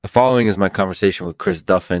following is my conversation with Chris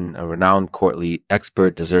Duffin, a renowned court-leet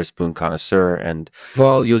expert, dessert spoon connoisseur, and,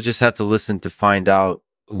 well, you'll just have to listen to find out.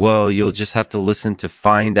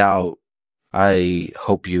 I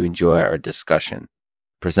hope you enjoy our discussion.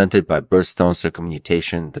 Presented by Birthstone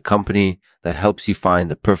Circummutation, the company that helps you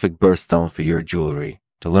find the perfect birthstone for your jewelry.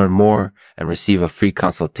 To learn more and receive a free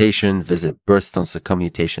consultation, visit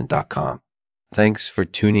birthstonecircummutation.com. Thanks for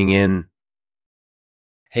tuning in.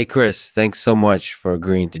 Hey, Chris, thanks so much for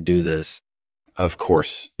agreeing to do this. Of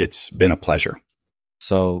course, it's been a pleasure.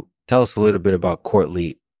 So tell us a little bit about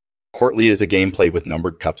court-leet. Court-leet is a game played with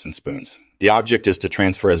numbered cups and spoons. The object is to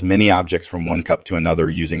transfer as many objects from one cup to another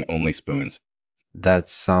using only spoons. That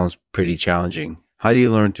sounds pretty challenging. How do you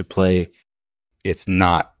learn to play? It's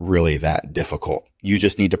not really that difficult. You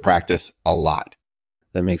just need to practice a lot.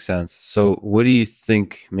 That makes sense. So what do you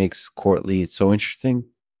think makes court-leet so interesting?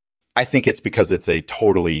 I think it's because it's a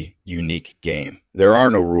totally unique game. There are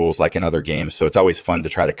no rules like in other games, so it's always fun to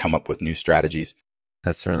try to come up with new strategies.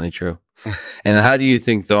 That's certainly true. And how do you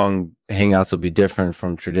think thong hangouts will be different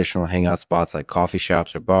from traditional hangout spots like coffee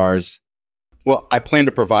shops or bars? Well, I plan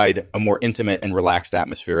to provide a more intimate and relaxed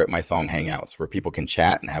atmosphere at my thong hangouts where people can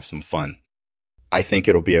chat and have some fun. I think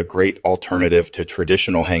it'll be a great alternative to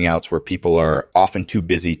traditional hangouts where people are often too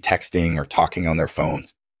busy texting or talking on their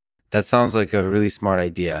phones. That sounds like a really smart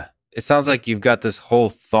idea. It sounds like you've got this whole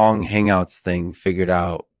thong hangouts thing figured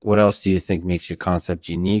out. What else do you think makes your concept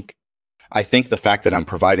unique? I think the fact that I'm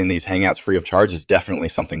providing these hangouts free of charge is definitely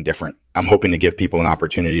something different. I'm hoping to give people an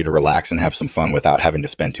opportunity to relax and have some fun without having to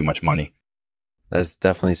spend too much money. That's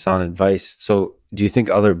definitely sound advice. So do you think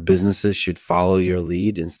other businesses should follow your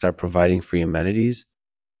lead and start providing free amenities?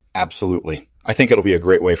 Absolutely. I think it'll be a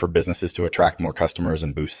great way for businesses to attract more customers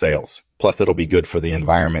and boost sales. Plus, it'll be good for the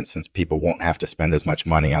environment since people won't have to spend as much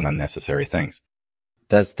money on unnecessary things.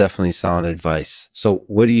 That's definitely sound advice. So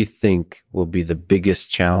what do you think will be the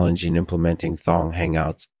biggest challenge in implementing thong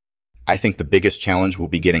hangouts? I think the biggest challenge will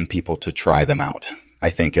be getting people to try them out.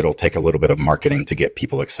 I think it'll take a little bit of marketing to get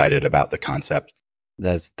people excited about the concept.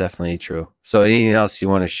 That's definitely true. So anything else you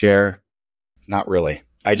want to share? Not really.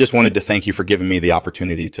 I just wanted to thank you for giving me the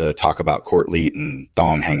opportunity to talk about court-leet and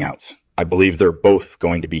thong hangouts. I believe they're both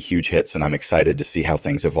going to be huge hits, and I'm excited to see how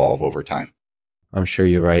things evolve over time. I'm sure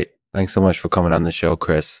you're right. Thanks so much for coming on the show,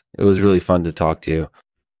 Chris. It was really fun to talk to you.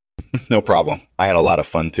 No problem. I had a lot of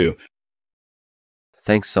fun too.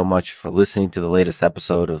 Thanks so much for listening to the latest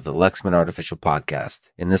episode of the Lexman Artificial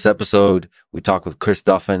Podcast. In this episode, we talk with Chris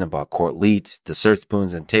Duffin about court-leet,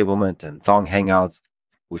 dessertspoons, entablement, and thong hangouts.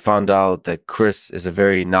 We found out that Chris is a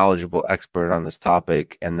very knowledgeable expert on this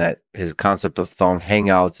topic and that his concept of thong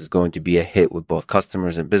hangouts is going to be a hit with both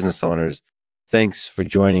customers and business owners. Thanks for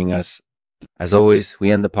joining us. As always,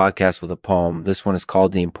 we end the podcast with a poem. This one is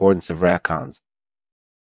called The Importance of Racons.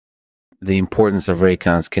 The importance of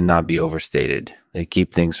racons cannot be overstated. They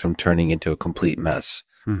keep things from turning into a complete mess.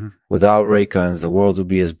 Without racons, the world would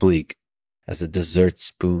be as bleak as a dessert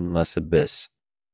spoon-less abyss.